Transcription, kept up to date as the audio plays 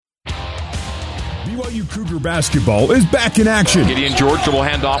BYU Cougar basketball is back in action. Gideon George will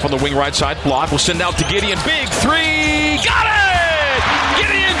hand off on the wing right side. Block will send out to Gideon. Big three. Got it!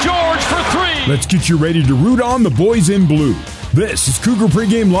 Gideon George for three. Let's get you ready to root on the boys in blue. This is Cougar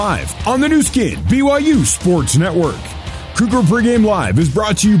Pregame Live on the new skin, BYU Sports Network. Cougar Pregame Live is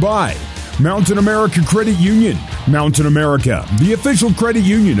brought to you by Mountain America Credit Union. Mountain America, the official credit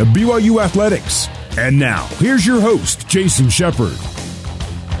union of BYU Athletics. And now, here's your host, Jason Shepard.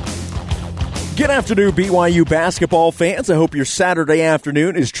 Good afternoon, BYU basketball fans. I hope your Saturday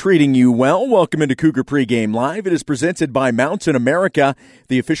afternoon is treating you well. Welcome into Cougar Pregame Live. It is presented by Mountain America,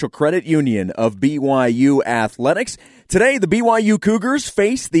 the official credit union of BYU Athletics. Today, the BYU Cougars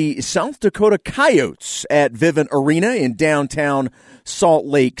face the South Dakota Coyotes at Vivint Arena in downtown Salt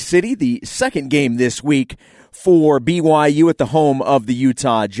Lake City. The second game this week for BYU at the home of the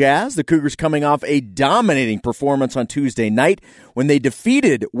Utah Jazz. The Cougars coming off a dominating performance on Tuesday night when they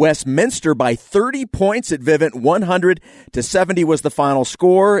defeated Westminster by 30 points at Vivint. 100-70 was the final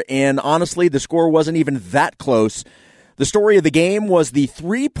score, and honestly, the score wasn't even that close. The story of the game was the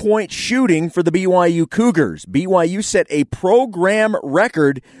three-point shooting for the BYU Cougars. BYU set a program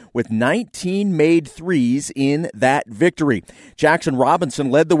record with 19 made threes in that victory. Jackson Robinson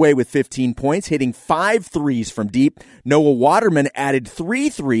led the way with 15 points, hitting 5 threes from deep. Noah Waterman added 3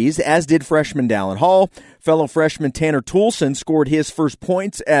 threes, as did freshman Dallin Hall. Fellow freshman Tanner Toolson scored his first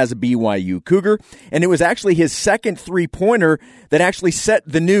points as a BYU Cougar, and it was actually his second three-pointer that actually set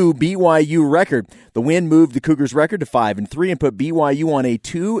the new BYU record. The win moved the Cougars' record to 5-3 and put BYU on a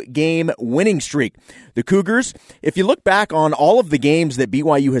 2-game winning streak. The Cougars, if you look back on all of the games that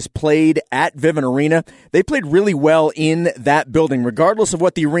BYU has played at Vivint Arena, they played really well in that building, regardless of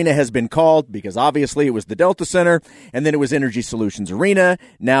what the arena has been called, because obviously it was the Delta Center, and then it was Energy Solutions Arena.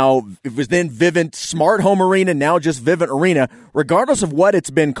 Now, it was then Vivint Smart Home Arena, now just Vivint Arena. Regardless of what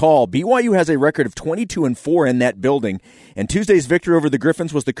it's been called, BYU has a record of 22-4 in that building, and Tuesday's victory over the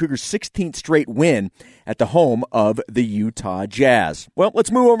Griffins was the Cougars' 16th straight win at the home of the Utah Jazz. Well,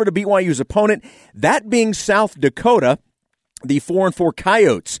 let's move over to BYU's opponent, that being South Dakota. The 4-4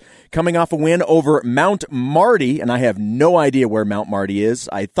 Coyotes coming off a win over Mount Marty, and I have no idea where Mount Marty is.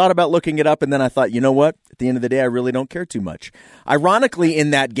 I thought about looking it up, and then I thought, you know what? At the end of the day, I really don't care too much. Ironically,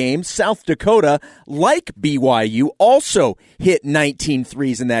 in that game, South Dakota, like BYU, also hit 19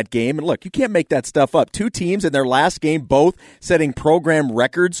 threes in that game. And look, you can't make that stuff up. Two teams in their last game both setting program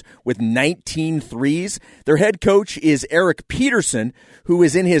records with 19 threes. Their head coach is Eric Peterson, who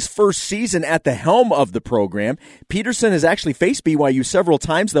is in his first season at the helm of the program. Peterson has actually faced BYU several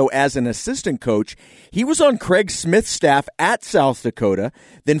times, though, as an assistant coach. He was on Craig Smith's staff at South Dakota,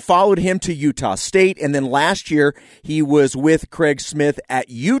 then followed him to Utah State, and then last year he was with Craig Smith at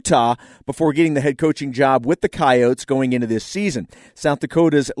Utah before getting the head coaching job with the Coyotes going into this season. South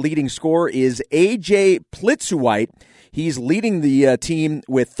Dakota's leading scorer is A.J. Plitzuweit. He's leading the team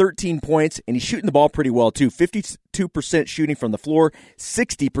with 13 points, and he's shooting the ball pretty well, too. 52% shooting from the floor,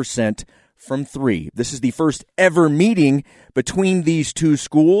 60% from three. This is the first ever meeting between these two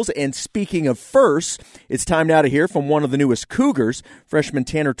schools. And speaking of first, it's time now to hear from one of the newest Cougars. Freshman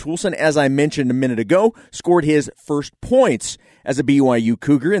Tanner Toolson, as I mentioned a minute ago, scored his first points as a BYU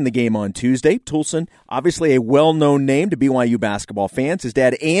Cougar in the game on Tuesday. Toolson, obviously a well-known name to BYU basketball fans. His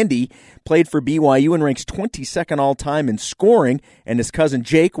dad, Andy, played for BYU and ranks 22nd all-time in scoring, and his cousin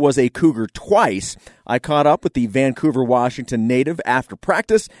Jake was a Cougar twice. I caught up with the Vancouver, Washington native after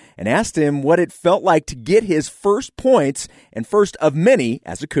practice and asked him what it felt like to get his first points and first of many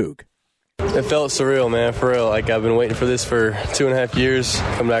as a Coug. It felt surreal, man, for real. Like, I've been waiting for this for 2.5 years,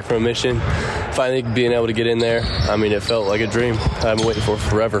 coming back from a mission. Finally being able to get in there, I mean, it felt like a dream I've been waiting for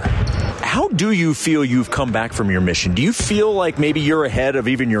forever. How do you feel you've come back from your mission? Do you feel like maybe you're ahead of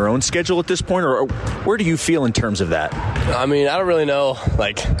even your own schedule at this point, or where do you feel in terms of that? I mean, I don't really know.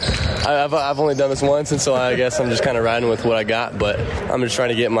 Like, I've only done this once, and so I guess I'm just kind of riding with what I got, but I'm just trying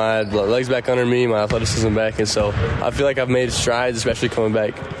to get my legs back under me, my athleticism back, and so I feel like I've made strides, especially coming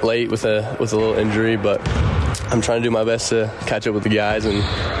back late with a little injury, but I'm trying to do my best to catch up with the guys and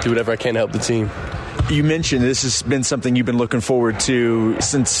do whatever I can to help the team. You mentioned this has been something you've been looking forward to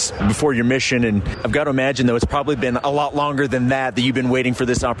since before your mission, and I've got to imagine, though, it's probably been a lot longer than that you've been waiting for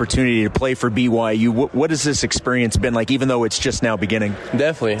this opportunity to play for BYU. What has this experience been like, even though it's just now beginning?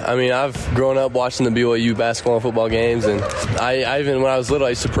 Definitely. I mean, I've grown up watching the BYU basketball and football games, and I even when I was little, I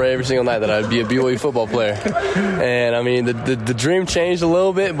used to pray every single night that I'd be a BYU football player. And, I mean, the dream changed a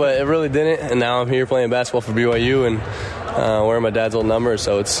little bit, but it really didn't, and now I'm here playing basketball for BYU, and wearing my dad's old number,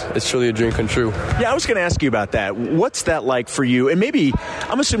 so it's truly a dream come true. Yeah, I was going to ask you about that. What's that like for you? And maybe,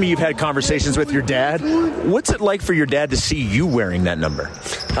 I'm assuming you've had conversations with your dad. What's it like for your dad to see you wearing that number?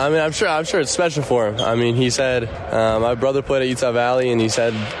 I mean, I'm sure it's special for him. I mean, he said my brother played at Utah Valley, and he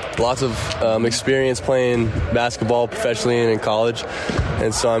said lots of experience playing basketball professionally and in college.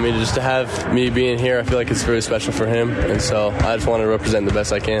 And so, I mean, just to have me being here, I feel like it's really special for him. And so I just want to represent the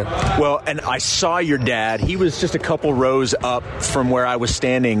best I can. Well, and I saw your dad. He was just a couple rows up from where I was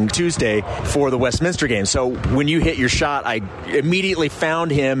standing Tuesday for the Westminster game. So when you hit your shot, I immediately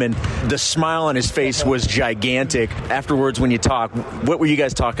found him, and the smile on his face was gigantic. Afterwards, when you talk, what were you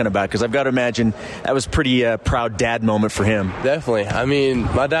guys talking about? Because I've got to imagine that was pretty proud dad moment for him. Definitely. I mean,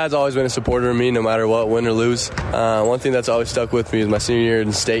 my dad's always been a supporter of me no matter what, win or lose. One thing that's always stuck with me is my senior year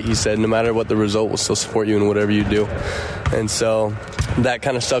in state. He said, no matter what the result, we'll still support you in whatever you do. And so that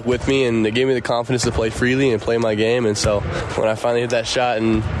kind of stuck with me, and it gave me the confidence to play freely and play my game. And so when I finally hit that shot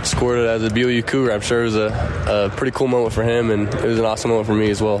and scored it as a BYU Cougar, I'm sure it was a pretty cool moment for him, and it was an awesome moment for me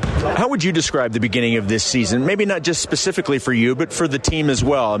as well. How would you describe the beginning of this season? Maybe not just specifically for you, but for the team as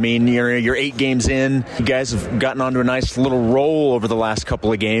well. I mean, you're 8 games in. You guys have gotten onto a nice little roll over the last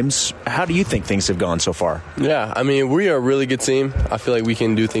couple of games. How do you think things have gone so far? Yeah, I mean, we are a really good team. I feel like we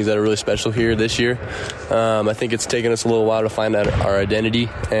can do things that are really special here this year. I think it's taken us a little while to find out our identity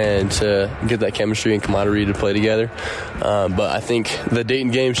and to get that chemistry and camaraderie to play together. But I think the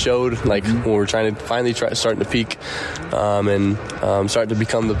Dayton game showed, like, when we're trying to finally starting to peak and starting to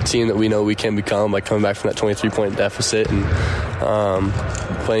become the team that we know we can become by coming back from that 23-point deficit and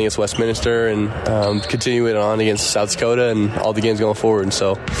playing against Westminster and continuing on against South Dakota and all the games going forward. And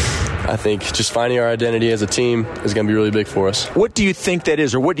so I think just finding our identity as a team is going to be really big for us. What do you think that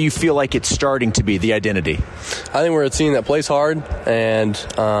is, or what do you feel like it's starting to be, the identity? I think we're a team that plays hard and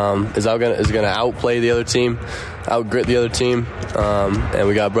is going to outplay the other team, outgrit the other team, and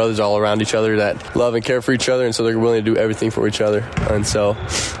we got brothers all around each other that love and care for each other, and so they're willing to do everything for each other. And so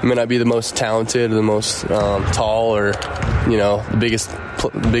we may not be the most talented, the most tall, or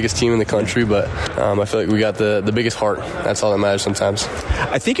the biggest team in the country, but I feel like we got the biggest heart. That's all that matters sometimes.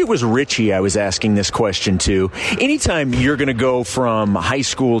 I think it was Richie I was asking this question to. Anytime you're going to go from high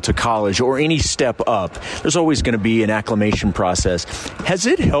school to college or any step up, there's always going to be an acclimation process. Has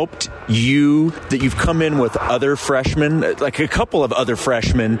it helped you that you've come in with other freshmen, like a couple of other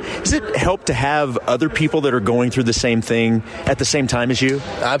freshmen? Has it helped to have other people that are going through the same thing at the same time as you?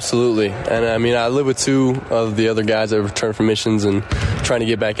 Absolutely. And I mean, I live with 2 of the other guys that returned from missions and trying to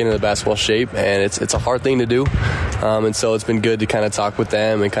get back into the basketball shape, and it's a hard thing to do. And so it's been good to kind of talk with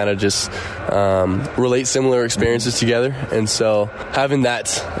them and kind of just relate similar experiences together. And so having that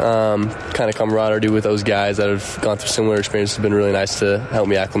kind of camaraderie with those guys that have gone through similar experiences has been really nice to help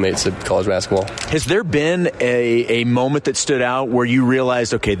me acclimate to college basketball. Has there been a moment that stood out where you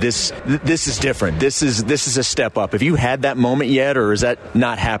realized, okay, this is different. This is a step up? Have you had that moment yet, or has that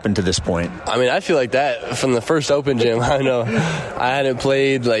not happened to this point? I mean, I feel like that from the first open gym. I know I hadn't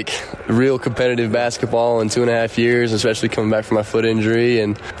played like real competitive basketball in 2.5 years, especially coming back from my foot injury,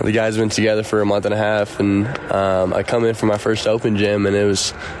 and the guys have been together for a month and a half, and I come in for my first open gym, and it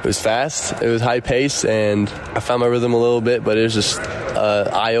was fast, it was high pace, and I found my rhythm a little bit, but it was just an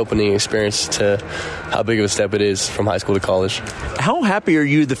eye-opening experience to how big of a step it is from high school to college. How happy are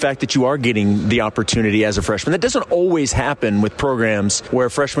you the fact that you are getting the opportunity as a freshman? That doesn't always happen with programs where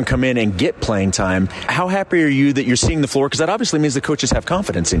freshmen come in and get playing time. How happy are you that you're seeing the floor? Because that obviously means the coaches have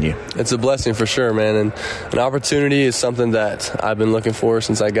confidence in you. It's a blessing for sure, man. And an opportunity is something that I've been looking for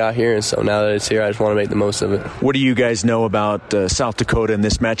since I got here. And so now that it's here, I just want to make the most of it. What do you guys know about South Dakota in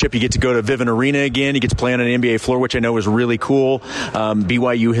this matchup? You get to go to Vivint Arena again. You get to play on an NBA floor, which I know is really cool.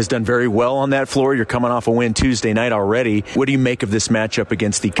 BYU has done very well on that floor. You're coming off a win Tuesday night already. What do you make of this matchup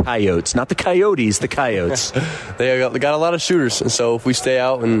against the Coyotes? Not the Coyotes, the Coyotes. They got a lot of shooters, and so if we stay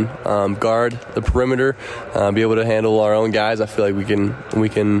out and guard the perimeter, be able to handle our own guys, I feel like we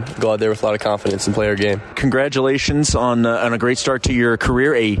can go out there with a lot of confidence and play our game. Congratulations on a great start to your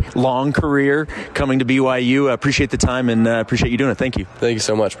career, a long career coming to BYU. I appreciate the time and appreciate you doing it. Thank you. Thank you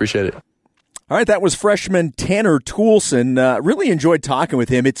so much. Appreciate it. All right, that was freshman Tanner Toolson. Really enjoyed talking with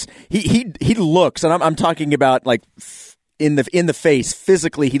him. He looks, and I'm talking about like in the face,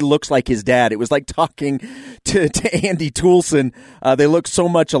 physically, he looks like his dad. It was like talking to Andy Toolson. They look so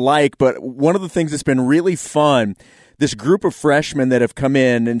much alike. But one of the things that's been really fun, this group of freshmen that have come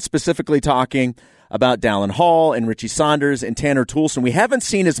in, and specifically talking about Dallin Hall and Richie Saunders and Tanner Toolson. We haven't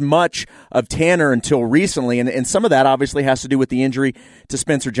seen as much of Tanner until recently, and some of that obviously has to do with the injury to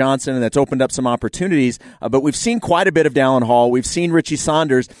Spencer Johnson, and that's opened up some opportunities. But we've seen quite a bit of Dallin Hall. We've seen Richie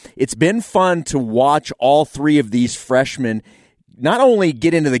Saunders. It's been fun to watch all three of these freshmen not only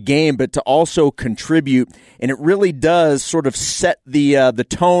get into the game, but to also contribute. And it really does sort of set the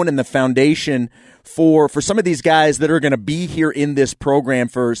tone and the foundation for some of these guys that are going to be here in this program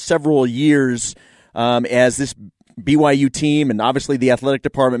for several years as this BYU team and obviously the athletic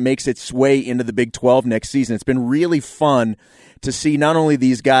department makes its way into the Big 12 next season. It's been really fun to see not only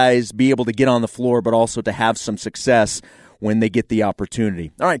these guys be able to get on the floor, but also to have some success when they get the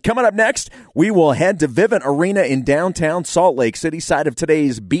opportunity. All right, coming up next, we will head to Vivint Arena in downtown Salt Lake City, side of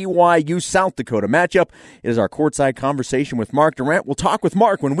today's BYU South Dakota matchup. It is our courtside conversation with Mark Durrant. We'll talk with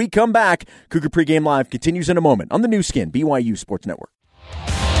Mark when we come back. Cougar Pregame Live continues in a moment on the new skin, BYU Sports Network.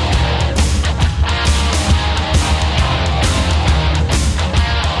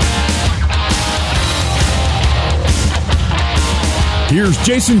 Here's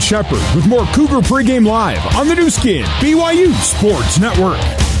Jason Shepard with more Cougar Pregame Live on the new skin, BYU Sports Network.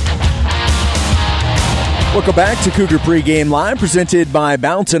 Welcome back to Cougar Pregame Live, presented by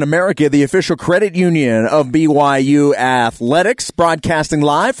Mountain America, the official credit union of BYU Athletics, broadcasting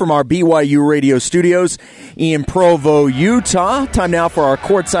live from our BYU radio studios in Provo, Utah. Time now for our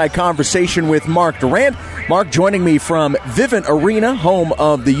courtside conversation with Mark Durrant. Mark joining me from Vivint Arena, home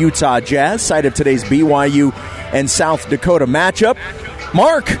of the Utah Jazz, site of today's BYU and South Dakota matchup.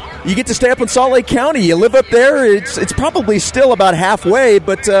 Mark, you get to stay up in Salt Lake County. You live up there. It's probably still about halfway,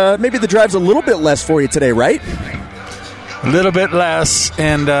 but maybe the drive's a little bit less for you today, right? A little bit less.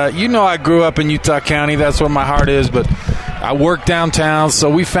 And I grew up in Utah County. That's where my heart is. But I work downtown, so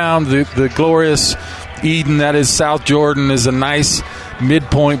we found the glorious Eden, that is South Jordan, is a nice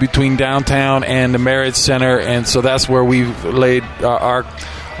midpoint between downtown and the Marriott Center. And so that's where we've laid our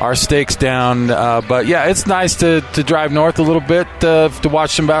stakes down. But, yeah, it's nice to drive north a little bit to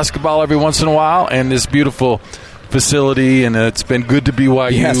watch some basketball every once in a while. And this beautiful facility, and it's been good to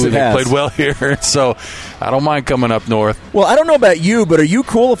BYU. Yes, it has. They played well here, so I don't mind coming up north. Well, I don't know about you, but are you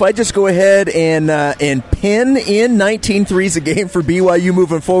cool if I just go ahead and pin in 19 threes a game for BYU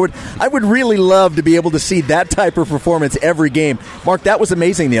moving forward? I would really love to be able to see that type of performance every game. Mark, that was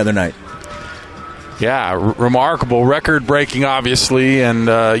amazing the other night. Yeah, remarkable, record-breaking, obviously, and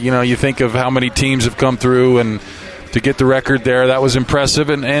you think of how many teams have come through, and to get the record there, that was impressive.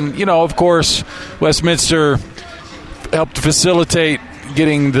 And of course, Westminster helped facilitate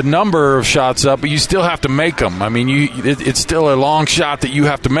getting the number of shots up, but you still have to make them. I mean, it's still a long shot that you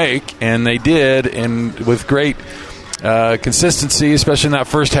have to make, and they did, and with great consistency, especially in that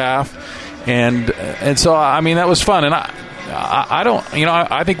first half. And so, I mean, that was fun. And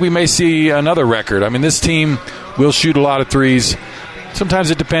I think we may see another record. I mean, this team will shoot a lot of threes.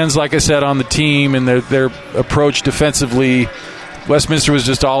 Sometimes it depends, like I said, on the team and their approach defensively. Westminster was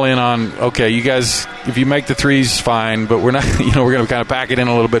just all in on, okay, you guys, if you make the threes, fine, but we're not, we're going to kind of pack it in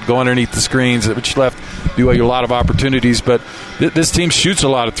a little bit, go underneath the screens, which left BYU a lot of opportunities. But this team shoots a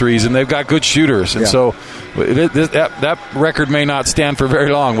lot of threes, and they've got good shooters. And so that record may not stand for very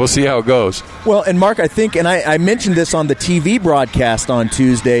long. We'll see how it goes. Well, and Mark, I think, and I mentioned this on the TV broadcast on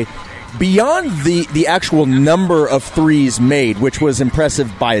Tuesday, beyond the actual number of threes made, which was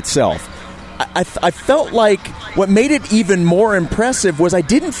impressive by itself, I felt like what made it even more impressive was I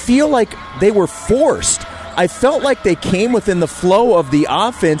didn't feel like they were forced. I felt like they came within the flow of the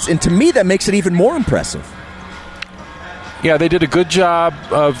offense, and to me that makes it even more impressive. Yeah, they did a good job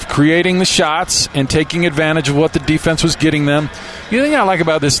of creating the shots and taking advantage of what the defense was getting them. The thing I like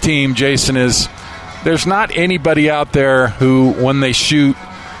about this team, Jason, is there's not anybody out there who, when they shoot,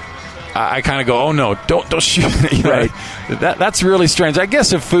 I kind of go, oh no, don't shoot. Right. That's really strange. I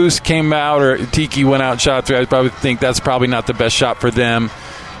guess if Foose came out or Tiki went out and shot three, I'd probably think that's probably not the best shot for them.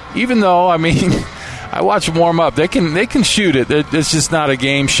 Even though, I mean, I watch them warm up. They can shoot it. It's just not a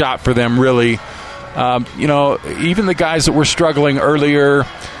game shot for them, really. Even the guys that were struggling earlier,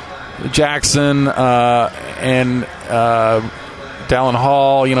 Jackson and Dallin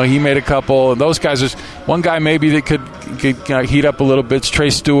Hall, he made a couple. And those guys, there's one guy maybe that could heat up a little bit. It's Trey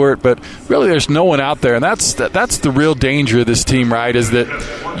Stewart, but really there's no one out there. And that's the real danger of this team, right, is that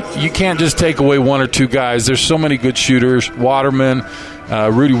you can't just take away one or two guys. There's so many good shooters. Waterman,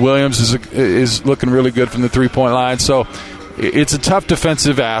 Rudy Williams is looking really good from the three-point line. So it's a tough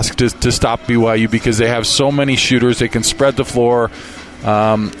defensive ask to stop BYU because they have so many shooters. They can spread the floor.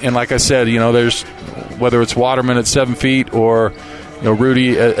 And like I said, there's whether it's Waterman at 7 feet or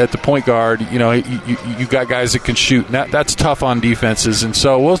Rudy at the point guard, you got guys that can shoot. That's tough on defenses, and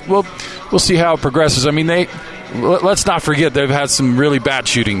so we'll we'll see how it progresses. I mean, let's not forget they've had some really bad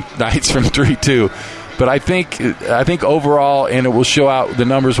shooting nights from 3 too. But I think overall, and it will show out, the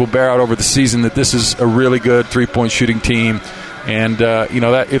numbers will bear out over the season, that this is a really good three-point shooting team. And,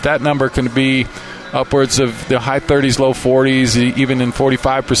 that if that number can be upwards of the high 30s, low 40s, even in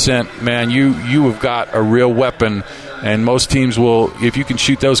 45%, man, you have got a real weapon. And most teams will, if you can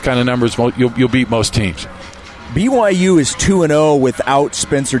shoot those kind of numbers, you'll beat most teams. BYU is 2-0 without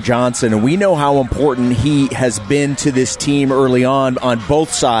Spencer Johnson, and we know how important he has been to this team early on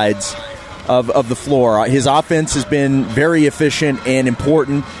both sides of the floor. His offense has been very efficient and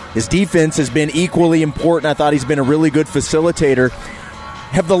important. His defense has been equally important. I thought he's been a really good facilitator.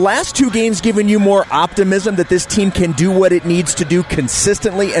 Have the last 2 games given you more optimism that this team can do what it needs to do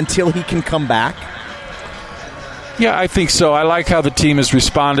consistently until he can come back? Yeah, I think so. I like how the team has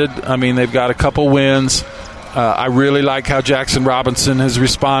responded. I mean, they've got a couple wins. I really like how Jackson Robinson has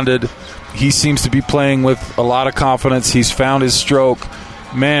responded. He seems to be playing with a lot of confidence. He's found his stroke.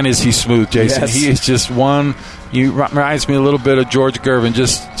 Man, is he smooth, Jason. Yes. He is just one. He reminds me a little bit of George Gervin,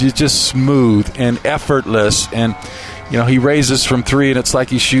 just smooth and effortless. And, he raises from 3, and it's like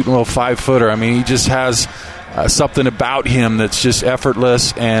he's shooting a little 5-footer. I mean, he just has something about him that's just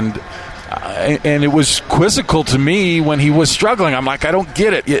effortless. And it was quizzical to me when he was struggling. I'm like, I don't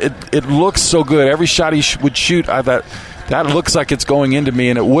get it. It looks so good. Every shot he would shoot, I thought, that looks like it's going into me,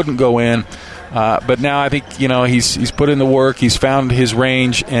 and it wouldn't go in. But now I think, he's put in the work. He's found his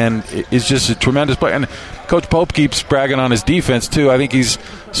range, and it's just a tremendous play. And Coach Pope keeps bragging on his defense, too. I think he's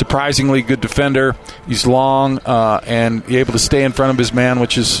surprisingly good defender. He's long and able to stay in front of his man,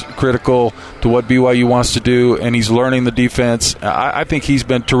 which is critical to what BYU wants to do, and he's learning the defense. I think he's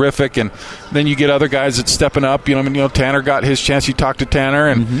been terrific. And then you get other guys that's stepping up. Tanner got his chance. You talked to Tanner,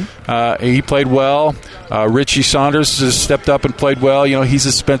 and he played well. Richie Saunders has stepped up and played well. He's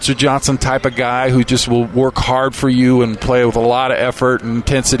a Spencer Johnson type of guy who just will work hard for you and play with a lot of effort and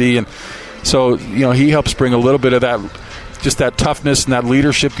intensity. And so, he helps bring a little bit of that, just that toughness and that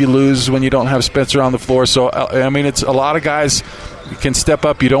leadership you lose when you don't have Spencer on the floor. So, it's a lot of guys can step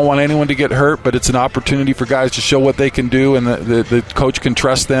up. You don't want anyone to get hurt, but it's an opportunity for guys to show what they can do, and the coach can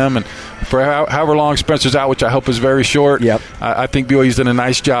trust them. And for however long Spencer's out, which I hope is very short, I think BYU's done a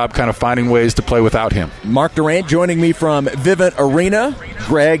nice job kind of finding ways to play without him. Mark Durrant joining me from Vivint Arena.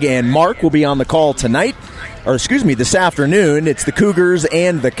 Greg and Mark will be on the call tonight. This afternoon. It's the Cougars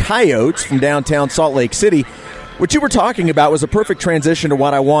and the Coyotes from downtown Salt Lake City. What you were talking about was a perfect transition to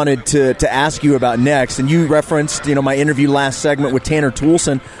what I wanted to ask you about next. And you referenced, my interview last segment with Tanner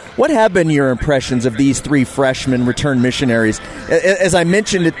Toolson. What have been your impressions of these 3 freshmen return missionaries? As I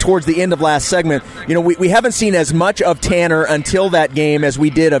mentioned it towards the end of last segment, we haven't seen as much of Tanner until that game as we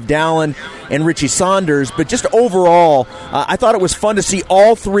did of Dallin and Richie Saunders. But just overall, I thought it was fun to see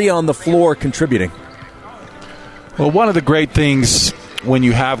all 3 on the floor contributing. Well, one of the great things when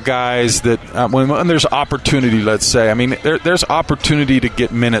you have guys that when there's opportunity, let's say, there's opportunity to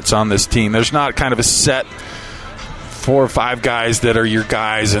get minutes on this team. There's not kind of a set 4 or 5 guys that are your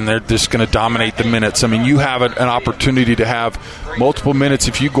guys and they're just going to dominate the minutes. You have an opportunity to have multiple minutes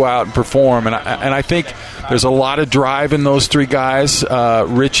if you go out and perform. And I think there's a lot of drive in those 3 guys,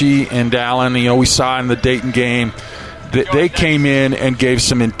 Richie and Dallin. We saw in the Dayton game, they came in and gave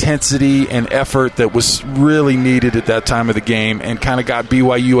some intensity and effort that was really needed at that time of the game, and kind of got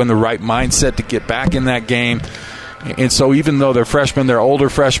BYU in the right mindset to get back in that game. And so even though they're freshmen, they're older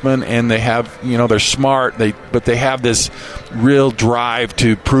freshmen, and they have, they're smart, but they have this real drive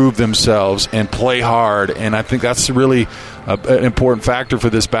to prove themselves and play hard. And I think that's really an important factor for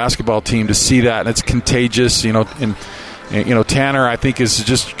this basketball team to see that, and it's contagious, And Tanner, I think, is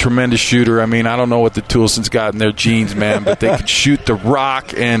just a tremendous shooter. I don't know what the Toulsons got in their genes, man, but they can shoot the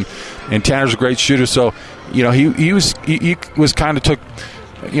rock, and Tanner's a great shooter. So, he was kind of took,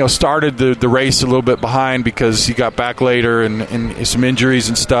 started the race a little bit behind because he got back later and some injuries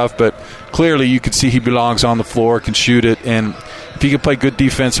and stuff. But clearly, you could see he belongs on the floor, can shoot it, and if he can play good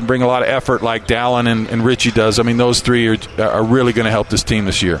defense and bring a lot of effort like Dallin and Richie does, those 3 are really going to help this team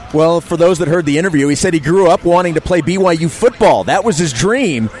this year. Well, for those that heard the interview, he said he grew up wanting to play BYU football. That was his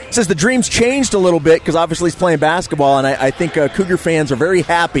dream. He says the dream's changed a little bit because obviously he's playing basketball, and I think Cougar fans are very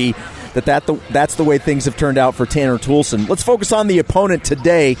happy that's the way things have turned out for Tanner Toulson. Let's focus on the opponent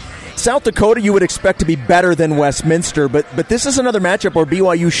today. South Dakota, you would expect to be better than Westminster, but this is another matchup where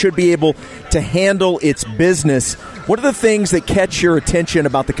BYU should be able to handle its business. What are the things that catch your attention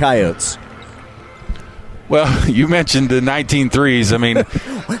about the Coyotes? Well, you mentioned the 19 threes. How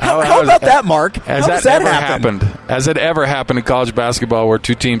about that, Mark? Has that ever happened? Has it ever happened in college basketball where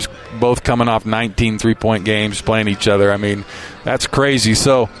 2 teams both coming off 19 3-point games playing each other? That's crazy.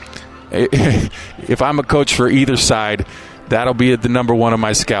 So, if I'm a coach for either side, that'll be the number one on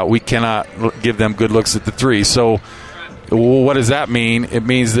my scout. We cannot give them good looks at the three. So what does that mean? It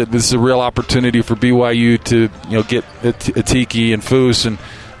means that this is a real opportunity for BYU to get Atiki and Foose and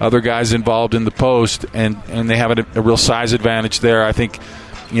other guys involved in the post, and they have a real size advantage there. I think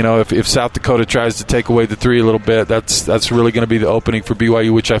if South Dakota tries to take away the three a little bit, that's really going to be the opening for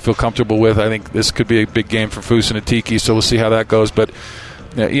BYU, which I feel comfortable with. I think this could be a big game for Foose and Atiki, so we'll see how that goes. But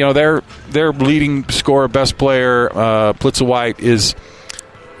their leading scorer, best player, Plitza White, is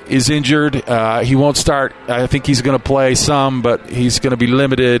injured. He won't start. I think he's going to play some, but he's going to be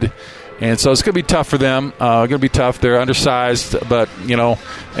limited. And so it's going to be tough for them. Going to be tough. They're undersized, but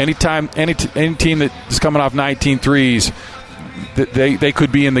any team that's coming off 19 threes, they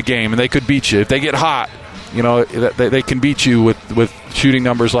could be in the game and they could beat you if they get hot. They can beat you with shooting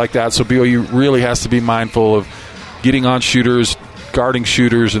numbers like that. So BYU really has to be mindful of getting on shooters, guarding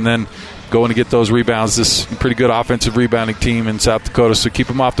shooters, and then going to get those rebounds. This is a pretty good offensive rebounding team in South Dakota, so keep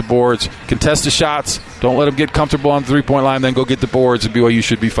them off the boards. Contest the shots. Don't let them get comfortable on the three-point line, then go get the boards, and BYU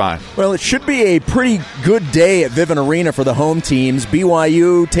should be fine. Well, it should be a pretty good day at Vivint Arena for the home teams.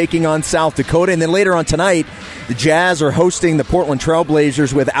 BYU taking on South Dakota, and then later on tonight, the Jazz are hosting the Portland Trail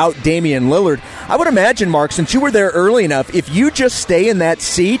Blazers without Damian Lillard. I would imagine, Mark, since you were there early enough, if you just stay in that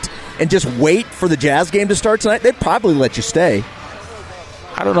seat and just wait for the Jazz game to start tonight, they'd probably let you stay.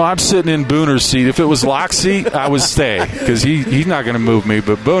 I don't know. I'm sitting in Booner's seat. If it was Locke's seat, I would stay because he's not going to move me.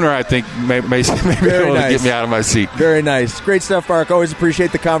 But Booner, I think, may be able to get me out of my seat. Very nice. Great stuff, Mark. Always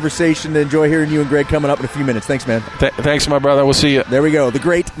appreciate the conversation. Enjoy hearing you and Greg coming up in a few minutes. Thanks, man. Thanks, my brother. We'll see you. There we go. The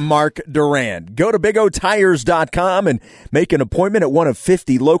great Mark Durand. Go to BigOTires.com and make an appointment at one of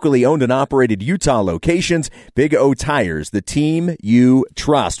 50 locally owned and operated Utah locations. Big O Tires, the team you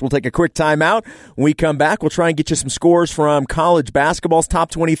trust. We'll take a quick timeout. When we come back, we'll try and get you some scores from college basketball's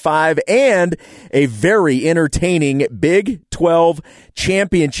top 25 and a very entertaining Big 12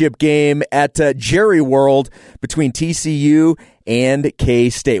 championship game at Jerry World between TCU and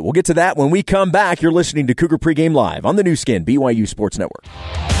K-State. We'll get to that when we come back. You're listening to Cougar Pregame Live on the new skin, BYU Sports Network.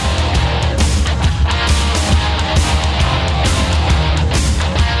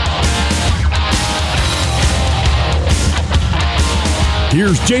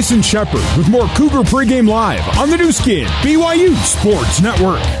 Here's Jason Shepard with more Cougar Pregame Live on the new skin, BYU Sports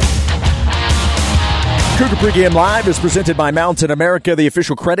Network. Cougar Pregame Live is presented by Mountain America, the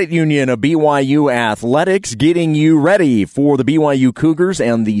official credit union of BYU Athletics, getting you ready for the BYU Cougars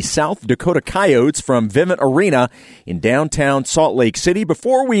and the South Dakota Coyotes from Vivint Arena in downtown Salt Lake City.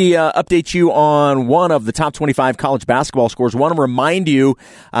 Before we update you on one of the top 25 college basketball scores, I want to remind you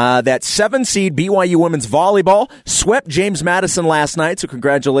that 7-seed BYU women's volleyball swept James Madison last night, so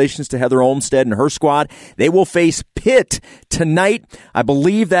congratulations to Heather Olmstead and her squad. They will face Pitt tonight. I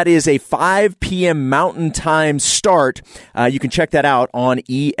believe that is a 5 p.m. Mountain Time start. You can check that out on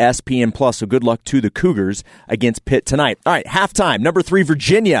ESPN+. So good luck to the Cougars against Pitt tonight. All right, halftime. Number 3,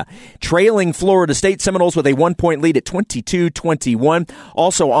 Virginia, trailing Florida State Seminoles with a 1-point lead at 22-21.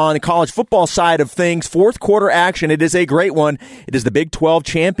 Also on the college football side of things, fourth quarter action. It is a great one. It is the Big 12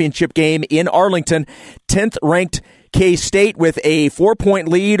 championship game in Arlington. 10th ranked K-State with a 4-point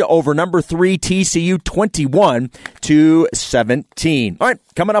lead over number 3 TCU, 21-17. All right,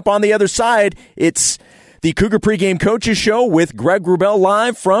 coming up on the other side, it's the Cougar Pregame Coaches Show with Greg Wrubell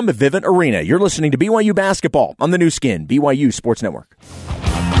live from Vivint Arena. You're listening to BYU Basketball on the new skin, BYU Sports Network.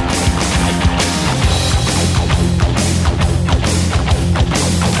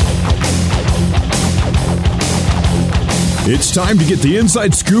 It's time to get the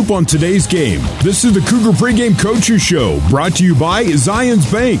inside scoop on today's game. This is the Cougar Pregame Coaches Show, brought to you by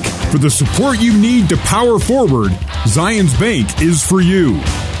Zions Bank. For the support you need to power forward, Zions Bank is for you.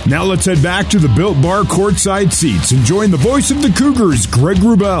 Now let's head back to the Built Bar courtside seats and join the voice of the Cougars, Greg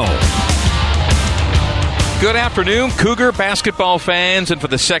Wrubell. Good afternoon, Cougar basketball fans, and for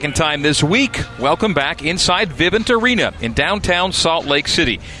the second time this week, welcome back inside Vivint Arena in downtown Salt Lake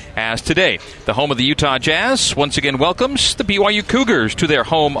City. As today, the home of the Utah Jazz once again welcomes the BYU Cougars to their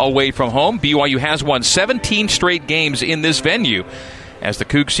home away from home. BYU has won 17 straight games in this venue as the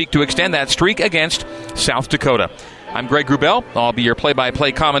Cougs seek to extend that streak against South Dakota. I'm Greg Wrubell. I'll be your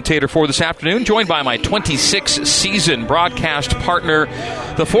play-by-play commentator for this afternoon, joined by my 26-season broadcast partner,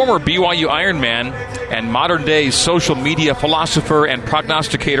 the former BYU Ironman and modern-day social media philosopher and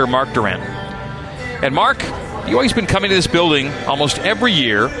prognosticator, Mark Durand. And Mark, BYU's been coming to this building almost every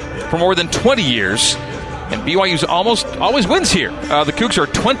year for more than 20 years, and BYU's almost always wins here. The Cougs are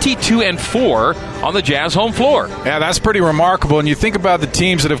 22-4 on the Jazz home floor. Yeah, that's pretty remarkable. And you think about the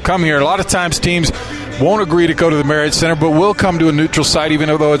teams that have come here, a lot of times teams won't agree to go to the Marriott Center, but will come to a neutral site, even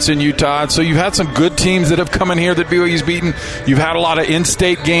though it's in Utah. So you've had some good teams that have come in here that BYU's beaten. You've had a lot of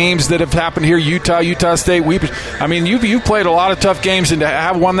in-state games that have happened here. Utah State. You've played a lot of tough games, and to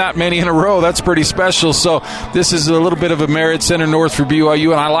have won that many in a row, that's pretty special. So this is a little bit of a Marriott Center North for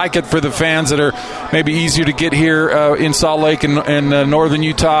BYU, and I like it for the fans that are maybe easier to get here in Salt Lake and northern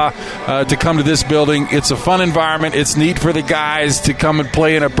Utah to come to this building. It's a fun environment. It's neat for the guys to come and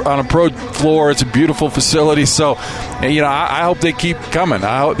play on a pro floor. It's a beautiful facility. So, I hope they keep coming.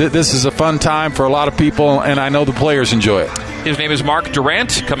 I hope this is a fun time for a lot of people, and I know the players enjoy it. His name is Mark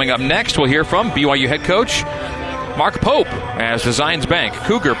Durrant. Coming up next, we'll hear from BYU head coach Mark Pope as the Zions Bank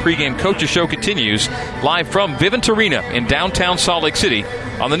Cougar pregame coaches show continues live from Vivint Arena in downtown Salt Lake City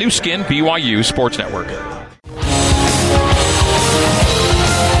on the new skin BYU Sports Network.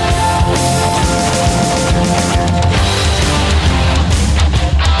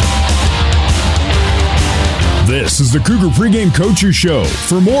 This is the Cougar Pregame Coaches Show.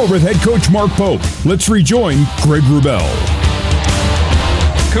 For more with head coach Mark Pope, let's rejoin Greg Wrubell.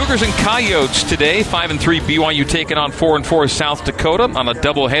 Cougars and Coyotes today, 5-3 BYU taking on 4-4 South Dakota on a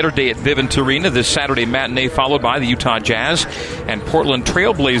doubleheader day at Vivint Arena. This Saturday matinee followed by the Utah Jazz and Portland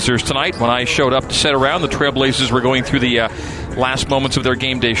Trailblazers tonight. When I showed up to sit around, the Trailblazers were going through the last moments of their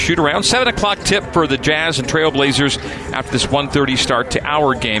game day shoot-around. 7 o'clock tip for the Jazz and Trailblazers after this 1:30 start to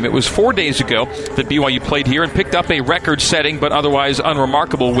our game. It was 4 days ago that BYU played here and picked up a record-setting but otherwise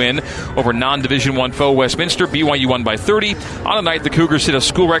unremarkable win over non-Division I foe Westminster. BYU won by 30. On the night, the Cougars hit a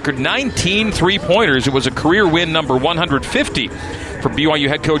school record 19 three-pointers. It was a career win number 150 for BYU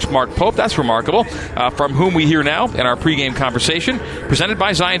head coach Mark Pope. That's remarkable. From whom we hear now in our pregame conversation, presented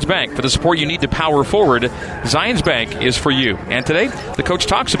by Zions Bank. For the support you need to power forward, Zions Bank is for you. And today, the coach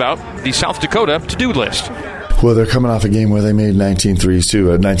talks about the South Dakota to-do list. Well, they're coming off a game where they made 19 threes,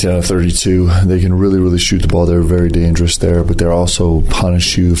 too, 19 out of 32. They can really, really shoot the ball. They're very dangerous there, but they're also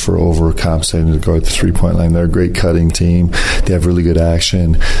punish you for overcompensating to guard the three-point line. They're a great cutting team. They have really good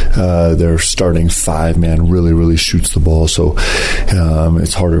action. Their starting five-man really, really shoots the ball, so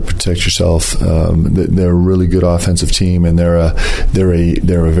it's harder to protect yourself. They're a really good offensive team, and they're a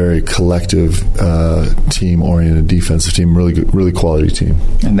very collective, team-oriented defensive team, really good, really quality team.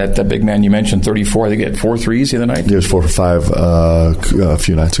 And that big man you mentioned, 34, they get 4 threes the other night? It was 4 for 5 a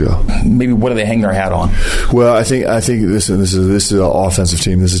few nights ago. Maybe what do they hang their hat on? Well, I think this is an offensive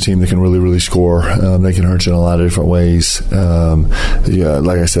team. This is a team that can really, really score. They can hurt you in a lot of different ways.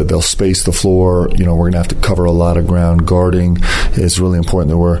 Like I said, they'll space the floor. We're going to have to cover a lot of ground. Guarding is really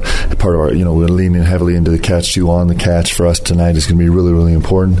important. That we're part of our. We're leaning heavily into the catch. On the catch for us tonight is going to be really, really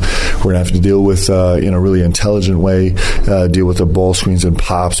important. We're going to have to deal with in a really intelligent way. Deal with the ball screens and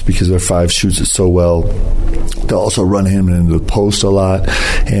pops because their five shoots it so well. They'll also run him into the post a lot,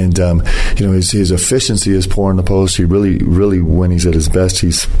 and his efficiency is poor in the post. He really, when he's at his best,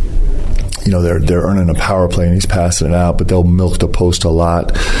 he's they're earning a power play and he's passing it out, but they'll milk the post a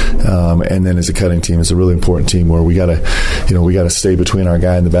lot. And then as a cutting team, it's a really important team where we gotta stay between our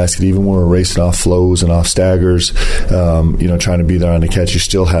guy and the basket, even when we're racing off flows and off staggers. Trying to be there on the catch, you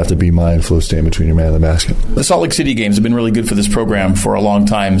still have to be mindful of staying between your man and the basket. The Salt Lake City games have been really good for this program for a long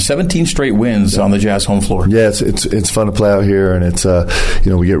time. 17 straight wins on the Jazz home floor. Yeah, it's fun to play out here, and it's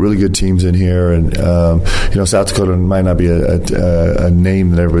we get really good teams in here, and South Dakota might not be a name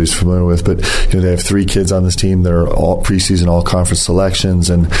that everybody's familiar with, but they have 3 kids on this team that are all preseason all-conference selections,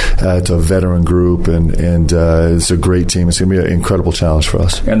 and it's a veteran group, and it's a great team. It's going to be an incredible challenge for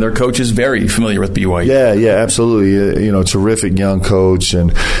us. And their coach is very familiar with BYU. Yeah, absolutely. Terrific young coach,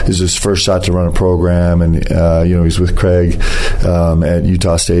 and it's his first shot to run a program, and he's with Craig at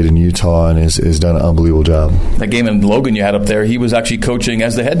Utah State in Utah, and has done an unbelievable job. That game in Logan you had up there, he was actually coaching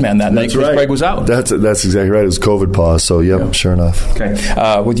as the head man that night because Craig was out. That's exactly right. It was COVID pause, so sure enough.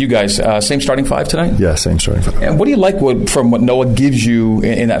 Okay. With you guys, same starting five tonight? Yeah, same starting five. And what do you like from what Noah gives you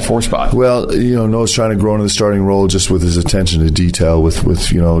in that 4 spot? Well, Noah's trying to grow into the starting role just with his attention to detail, with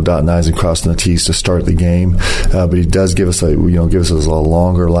dotting I's and crossing the T's to start the game. But he does give us a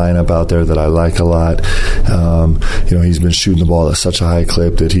longer lineup out there that I like a lot. He's been shooting the ball at such a high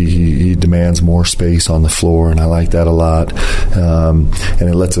clip that he demands more space on the floor, and I like that a lot. And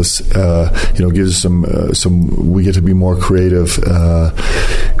it lets us, gives us some. We get to be more creative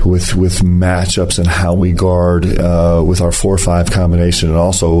matchups and how we guard with our 4-5 combination and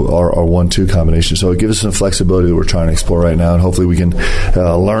also our 1-2 combination. So it gives us some flexibility that we're trying to explore right now, and hopefully we can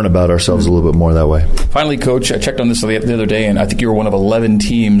learn about ourselves a little bit more that way. Finally, Coach, I checked on this the other day, and I think you were one of 11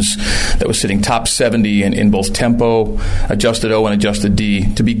 teams that was sitting top 70 in both tempo, adjusted O, and adjusted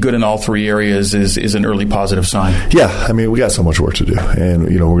D. To be good in all three areas is an early positive sign. Yeah, I mean, we got so much work to do, and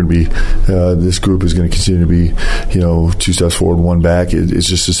we're going to be this group is going to continue to be 2 steps forward, 1 back. It's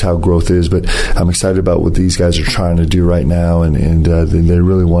just how growth is, but I'm excited about what these guys are trying to do right now, and they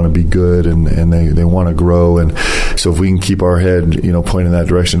really want to be good, and they want to grow, and so if we can keep our head pointing in that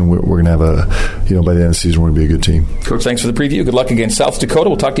direction, we're going to have by the end of the season, we're going to be a good team. Coach, thanks for the preview. Good luck against South Dakota.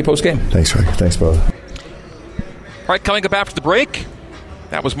 We'll talk to you post-game. Thanks, Greg. Thanks, brother. All right, coming up after the break,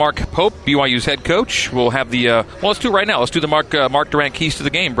 that was Mark Pope, BYU's head coach. We'll have let's do it right now. Let's do the Mark Durrant Keys to the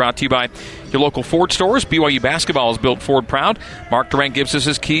Game, brought to you by your local Ford stores. BYU basketball is built Ford proud. Mark Durrant gives us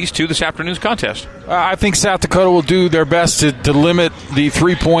his keys to this afternoon's contest. I think South Dakota will do their best to limit the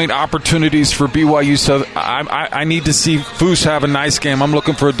three-point opportunities for BYU. So I need to see Foose have a nice game. I'm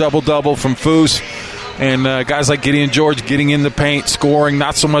looking for a double-double from Foose. And guys like Gideon George getting in the paint, scoring,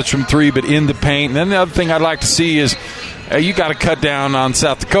 not so much from three, but in the paint. And then the other thing I'd like to see is you got to cut down on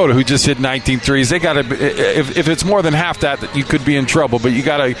South Dakota, who just hit 19 threes. They got to, if it's more than half that, you could be in trouble. But you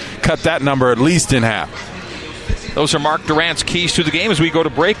got to cut that number at least in half. Those are Mark Durrant's keys to the game. As we go to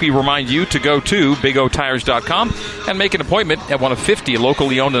break, we remind you to go to BigOTires.com and make an appointment at one of 50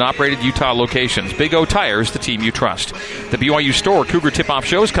 locally owned and operated Utah locations. Big O Tires, the team you trust. The BYU Store Cougar Tip-Off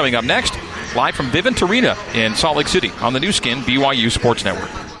Show is coming up next, live from Vivint Arena in Salt Lake City on the new skin BYU Sports Network.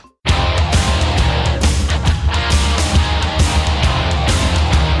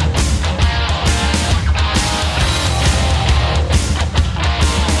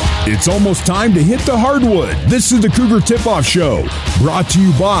 It's almost time to hit the hardwood. This is the Cougar Tip-Off Show, brought to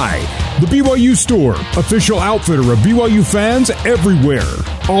you by the BYU Store, official outfitter of BYU fans everywhere.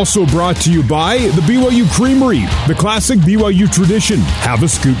 Also brought to you by the BYU Creamery, the classic BYU tradition. Have a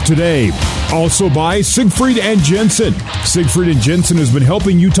scoop today. Also by Siegfried and Jensen. Siegfried and Jensen has been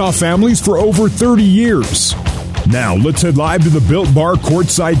helping Utah families for over 30 years. Now, let's head live to the Built Bar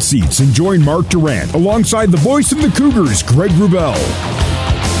courtside seats and join Mark Durrant alongside the voice of the Cougars, Greg Wrubell.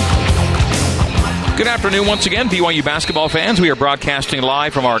 Good afternoon once again, BYU basketball fans. We are broadcasting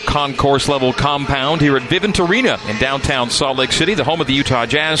live from our concourse-level compound here at Vivint Arena in downtown Salt Lake City, the home of the Utah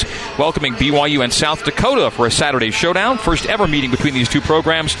Jazz, welcoming BYU and South Dakota for a Saturday showdown. First ever meeting between these two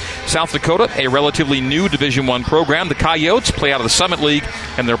programs. South Dakota, a relatively new Division I program. The Coyotes play out of the Summit League,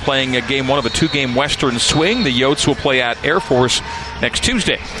 and they're playing game one of a 2-game Western swing. The Yotes will play at Air Force next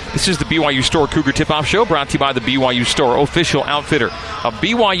Tuesday. This is the BYU Store Cougar Tip-Off Show, brought to you by the BYU Store, official outfitter of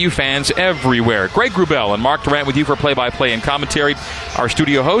BYU fans everywhere. Greg Wrubell and Mark Durrant with you for play-by-play and commentary. Our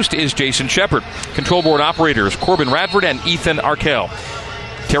studio host is Jason Shepard. Control board operators Corbin Radford and Ethan Arkell.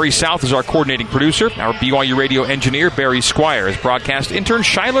 Terry South is our coordinating producer. Our BYU Radio engineer, Barry Squires. Broadcast intern,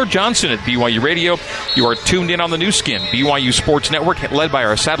 Shyler Johnson at BYU Radio. You are tuned in on the new skin, BYU Sports Network, led by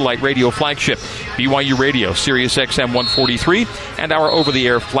our satellite radio flagship, BYU Radio, Sirius XM 143, and our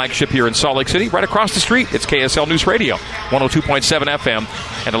over-the-air flagship here in Salt Lake City. Right across the street, it's KSL News Radio, 102.7 FM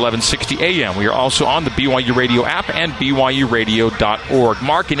and 1160 AM. We are also on the BYU Radio app and BYURadio.org.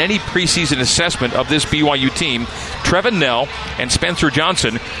 Mark, in any preseason assessment of this BYU team, Trevin Knell and Spencer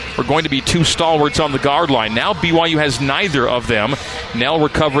Johnson were going to be two stalwarts on the guard line. Now BYU has neither of them. Knell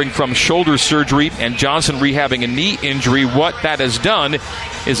recovering from shoulder surgery and Johnson rehabbing a knee injury. What that has done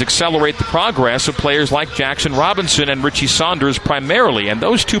is accelerate the progress of players like Jackson Robinson and Richie Saunders primarily. And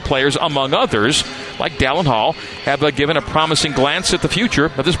those two players, among others, like Dallin Hall, have given a promising glance at the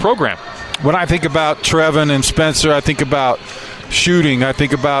future of this program. When I think about Trevin and Spencer, I think about shooting. I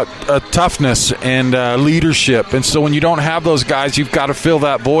think about toughness and leadership. And so when you don't have those guys, you've got to fill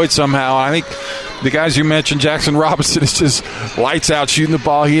that void somehow. I think the guys you mentioned, Jackson Robinson, is just lights out shooting the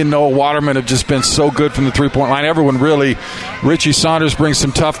ball. He and Noah Waterman have just been so good from the three-point line. Everyone really. Richie Saunders brings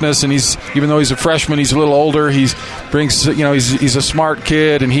some toughness, and even though he's a freshman, he's a little older. He's a smart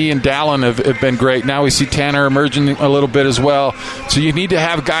kid, and he and Dallin have been great. Now we see Tanner emerging a little bit as well. So you need to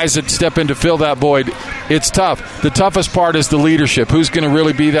have guys that step in to fill that void. It's tough. The toughest part is the leadership. Who's going to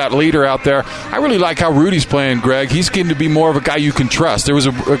really be that leader out there? I really like how Rudy's playing, Greg. He's getting to be more of a guy you can trust. There was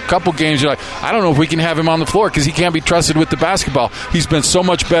a couple games you're like, I don't know if we can have him on the floor because he can't be trusted with the basketball. He's been so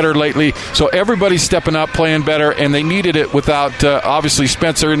much better lately. So everybody's stepping up, playing better, and they needed it without obviously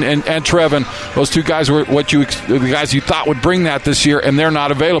Spencer and Trevin. Those two guys were the guys you thought would bring that this year, and they're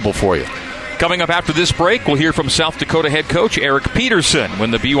not available for you. Coming up after this break, we'll hear from South Dakota head coach Eric Peterson when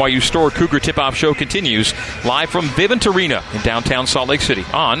the BYU Store Cougar Tip-Off Show continues live from Vivint Arena in downtown Salt Lake City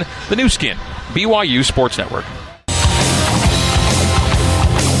on the new skin, BYU Sports Network.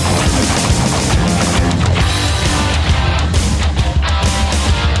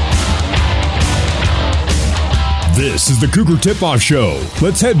 This is the Cougar Tip-Off Show.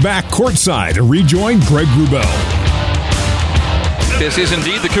 Let's head back courtside and rejoin Greg Wrubell. This is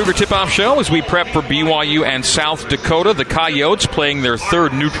indeed the Cougar Tip-Off Show as we prep for BYU and South Dakota. The Coyotes playing their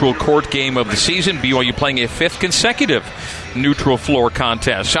third neutral court game of the season. BYU playing a fifth consecutive neutral floor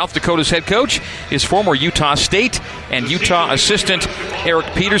contest. South Dakota's head coach is former Utah State and Utah assistant Eric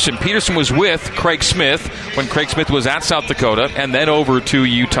Peterson. Peterson was with Craig Smith when Craig Smith was at South Dakota, and then over to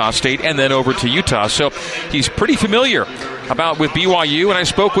Utah State, and then over to Utah. So he's pretty familiar with BYU, and I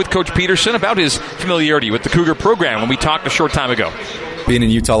spoke with Coach Peterson about his familiarity with the Cougar program when we talked a short time ago. Being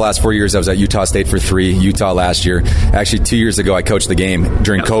in Utah last 4 years, I was at Utah State for 3, Utah last year. Actually, 2 years ago, I coached the game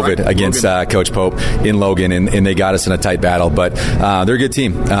during COVID against Coach Pope in Logan, and they got us in a tight battle. But they're a good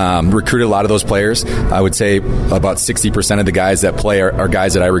team. Recruited a lot of those players. I would say about 60% of the guys that play are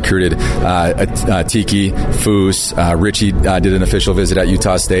guys that I recruited. Tiki, Foose, Richie did an official visit at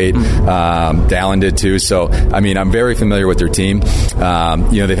Utah State. Dallin did too. So, I mean, I'm very familiar with their team.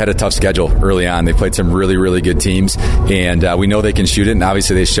 They've had a tough schedule early on. They played some really, really good teams, and we know they can shoot it. And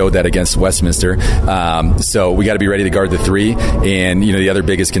obviously, they showed that against Westminster. So we got to be ready to guard the 3. And the other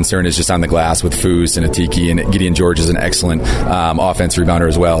biggest concern is just on the glass with Foose and Atiki, and Gideon George is an excellent offense rebounder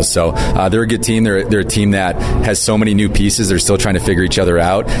as well. So they're a good team. They're a team that has so many new pieces. They're still trying to figure each other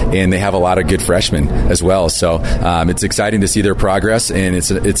out, and they have a lot of good freshmen as well. So it's exciting to see their progress, and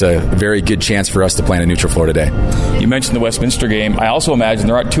it's a very good chance for us to play on a neutral floor today. You mentioned the Westminster game. I also imagine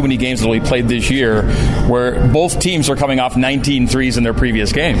there aren't too many games that we played this year where both teams are coming off 19 threes in their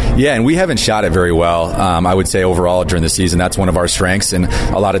previous game. Yeah, and we haven't shot it very well, I would say, overall during the season. That's one of our strengths, and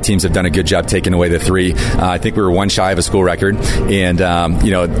a lot of teams have done a good job taking away the 3. I think we were 1 shy of a school record, and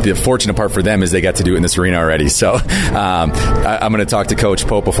the fortunate part for them is they got to do it in this arena already. So I'm going to talk to Coach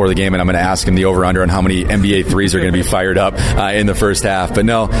Pope before the game, and I'm going to ask him the over-under on how many NBA threes are going to be fired up in the first half. But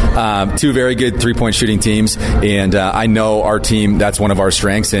no, 2 very good three-point shooting teams, and I know our team, that's one of our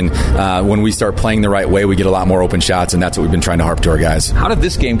strengths, and when we start playing the right way, we get a lot more open shots, and that's what we've been trying to harp to our guys. How did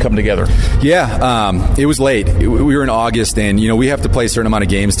this game come together? Yeah, it was late. We were in August, and we have to play a certain amount of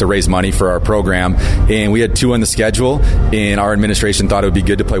games to raise money for our program, and we had 2 on the schedule, and our administration thought it would be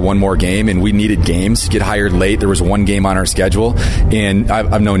good to play 1 more game, and we needed games. Get hired late. There was 1 game on our schedule, and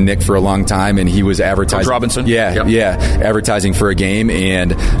I've known Nick for a long time, and he was advertising. Coach Robinson? Yeah, advertising for a game,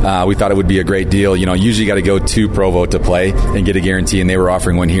 and we thought it would be a great deal. Usually you got to go to Provo to play and get a guarantee, and they were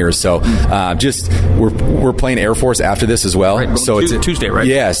offering 1 here. So we're playing Air Force after this as well. Right. So it's Tuesday, right?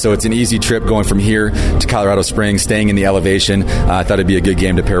 Yeah, so it's an easy trip going from here to Colorado Springs, staying in the elevation. I thought it'd be a good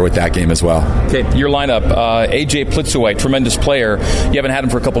game to pair with that game as well. Okay, your lineup, A.J. Plitzowite, tremendous player. You haven't had him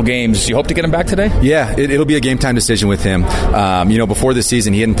for a couple games. You hope to get him back today? Yeah, it'll be a game-time decision with him. Before the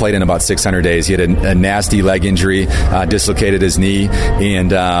season, he hadn't played in about 600 days. He had a nasty leg injury, dislocated his knee,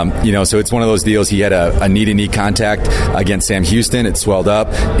 and, so it's one of those deals. He had a knee-to-knee contact against Sam Houston. It swelled up,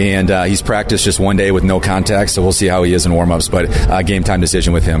 and he's practiced just 1 day with no contact, so we'll see how he is in warm-ups, but game-time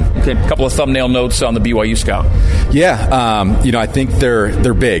decision with him. Okay, a couple of thumbnail notes on the BYU scout. Yeah, I think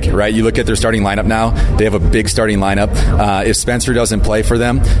they're big, right? You look at their starting lineup now. They have a big starting lineup. If Spencer doesn't play for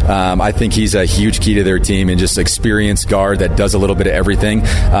them, I think he's a huge key to their team, and just experienced guard that does a little bit of everything.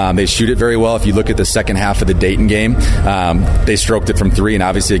 They shoot it very well. If you look at the second half of the Dayton game, they stroked it from 3, and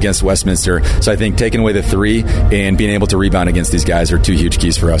obviously against Westminster. So I think taking away the 3 and being able to rebound against these guys are 2 huge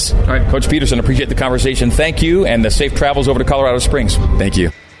keys for us. All right, Coach Peterson, appreciate the conversation. Thank you, and the safe travels over to Colorado Springs. Thank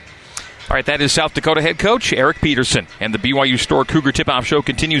you. All right, that is South Dakota head coach Eric Peterson. And the BYU Store Cougar Tip-Off Show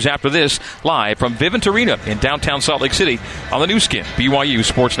continues after this, live from Vivint Arena in downtown Salt Lake City on the new skin, BYU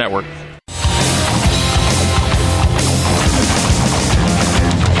Sports Network.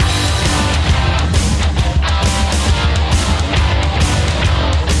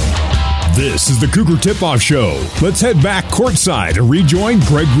 This is the Cougar Tip-Off Show. Let's head back courtside and rejoin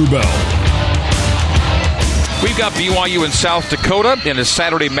Greg Wrubell. We've got BYU and South Dakota in a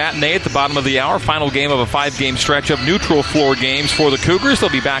Saturday matinee at the bottom of the hour. Final game of a 5-game stretch of neutral floor games for the Cougars. They'll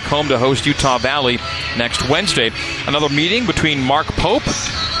be back home to host Utah Valley next Wednesday. Another meeting between Mark Pope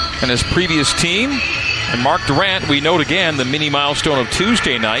and his previous team and Mark Durant. We note again the mini milestone of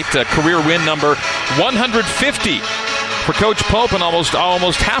Tuesday night, career win number 150 for Coach Pope, and almost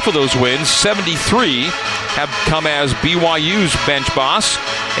half of those wins, 73, have come as BYU's bench boss,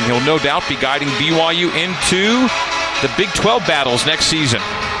 and he'll no doubt be guiding BYU into the Big 12 battles next season.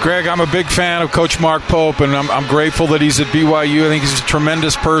 Greg, I'm a big fan of Coach Mark Pope, and I'm grateful that he's at BYU. I think he's a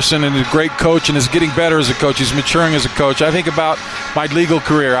tremendous person and a great coach and is getting better as a coach. He's maturing as a coach. I think about my legal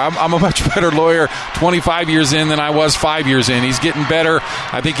career. I'm a much better lawyer 25 years in than I was 5 years in. He's getting better.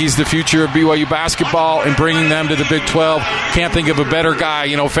 I think he's the future of BYU basketball and bringing them to the Big 12. Can't think of a better guy.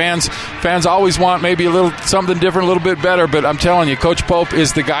 You know, fans always want maybe a little something different, a little bit better, but I'm telling you, Coach Pope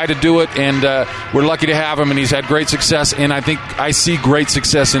is the guy to do it, and we're lucky to have him, and he's had great success, and I think I see great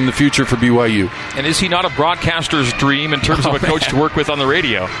success in the future for BYU. And is he not a broadcaster's dream in terms of a coach to work with on the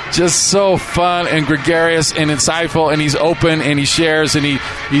radio? Just so fun and gregarious and insightful, and he's open and he shares and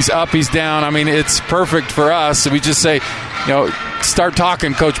he's up, he's down. I mean, it's perfect for us. We just say, start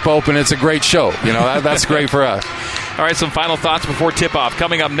talking, Coach Pope, and it's a great show. That's great for us. All right, some final thoughts before tip-off.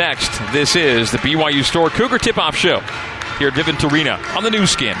 Coming up next, this is the BYU Store Cougar Tip-Off Show here at Vivint Arena on the new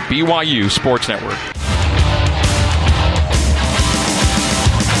skin, BYU Sports Network.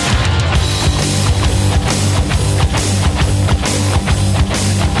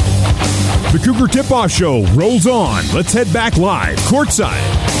 The Cougar Tip-Off Show rolls on. Let's head back live, courtside.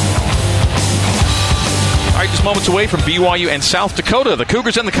 All right, just moments away from BYU and South Dakota. The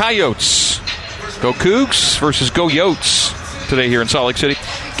Cougars and the Coyotes. Go Cougs versus Go Yotes today here in Salt Lake City.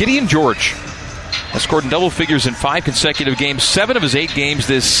 Gideon George has scored in double figures in 5 consecutive games, 7 of his 8 games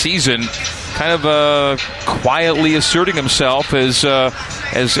this season. Kind of quietly asserting himself as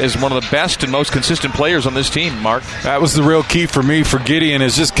one of the best and most consistent players on this team, Mark. That was the real key for me for Gideon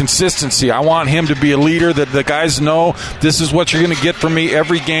is just consistency. I want him to be a leader that the guys know this is what you're going to get from me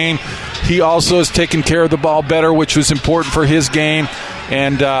every game. He also has taken care of the ball better, which was important for his game,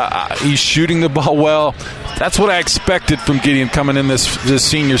 and he's shooting the ball well. That's what I expected from Gideon coming in this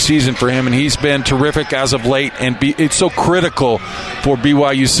senior season for him, and he's been terrific as of late, and it's so critical for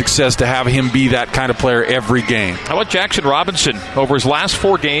BYU's success to have him be that kind of player every game. How about Jackson Robinson? Over his last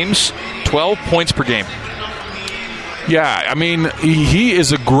 4 games, 12 points per game. Yeah, I mean, he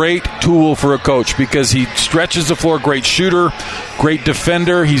is a great tool for a coach because he stretches the floor, great shooter, great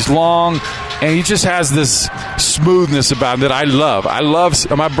defender, he's long, and he just has this smoothness about him that I love.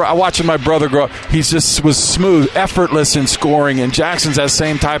 Watching my brother grow up, he just was smooth, effortless in scoring, and Jackson's that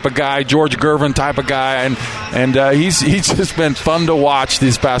same type of guy, George Gervin type of guy, and he's just been fun to watch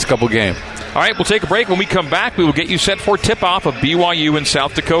these past couple games. All right, we'll take a break. When we come back, we will get you set for tip-off of BYU in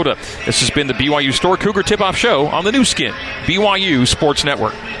South Dakota. This has been the BYU Store Cougar Tip-Off Show on the new skin, BYU Sports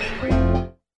Network.